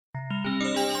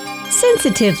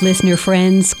Sensitive listener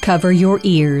friends, cover your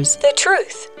ears. The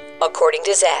truth, according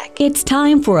to Zach. It's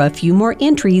time for a few more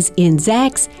entries in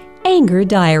Zach's Anger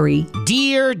Diary.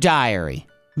 Dear Diary,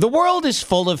 the world is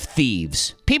full of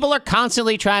thieves. People are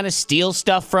constantly trying to steal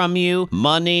stuff from you.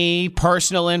 Money,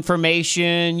 personal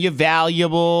information, your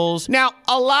valuables. Now,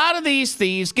 a lot of these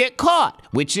thieves get caught,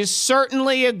 which is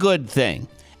certainly a good thing.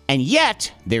 And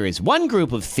yet, there is one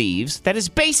group of thieves that is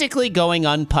basically going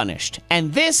unpunished.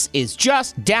 And this is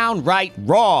just downright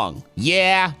wrong.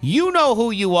 Yeah, you know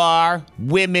who you are,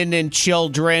 women and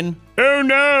children. Oh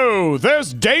no,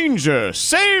 there's danger.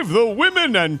 Save the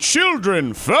women and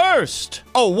children first.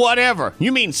 Oh, whatever.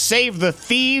 You mean save the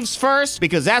thieves first?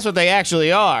 Because that's what they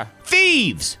actually are.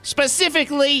 Thieves!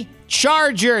 Specifically,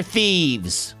 charger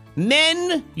thieves.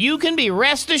 Men, you can be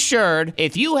rest assured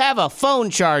if you have a phone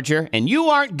charger and you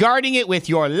aren't guarding it with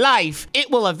your life, it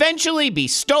will eventually be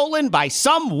stolen by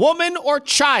some woman or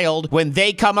child when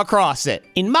they come across it.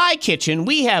 In my kitchen,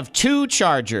 we have 2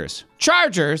 chargers.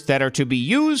 Chargers that are to be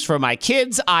used for my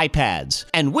kids' iPads.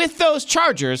 And with those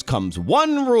chargers comes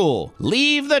one rule.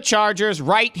 Leave the chargers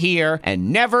right here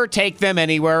and never take them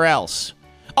anywhere else.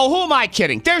 Oh, who am I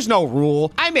kidding? There's no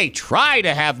rule. I may try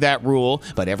to have that rule,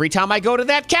 but every time I go to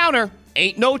that counter,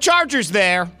 ain't no chargers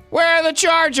there. Where are the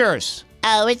chargers?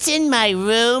 Oh, it's in my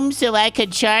room so I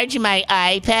could charge my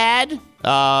iPad.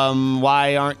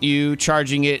 Why aren't you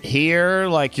charging it here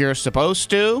like you're supposed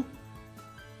to?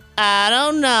 I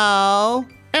don't know.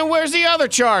 And where's the other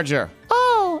charger?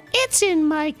 Oh, it's in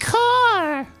my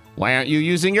car. Why aren't you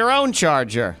using your own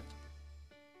charger?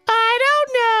 I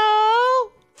don't know.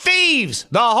 Thieves!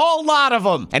 The whole lot of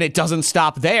them! And it doesn't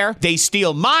stop there. They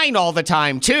steal mine all the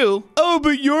time, too. Oh,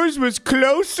 but yours was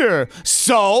closer.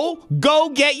 So, go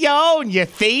get your own, you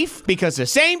thief! Because the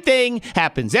same thing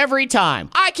happens every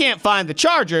time. I can't find the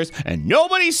chargers, and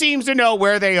nobody seems to know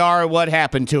where they are or what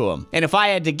happened to them. And if I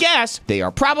had to guess, they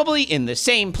are probably in the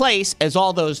same place as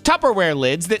all those Tupperware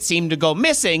lids that seem to go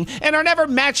missing and are never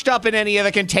matched up in any of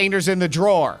the containers in the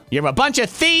drawer. You're a bunch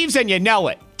of thieves and you know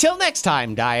it. Till next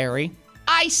time, Diary.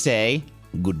 I say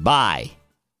goodbye.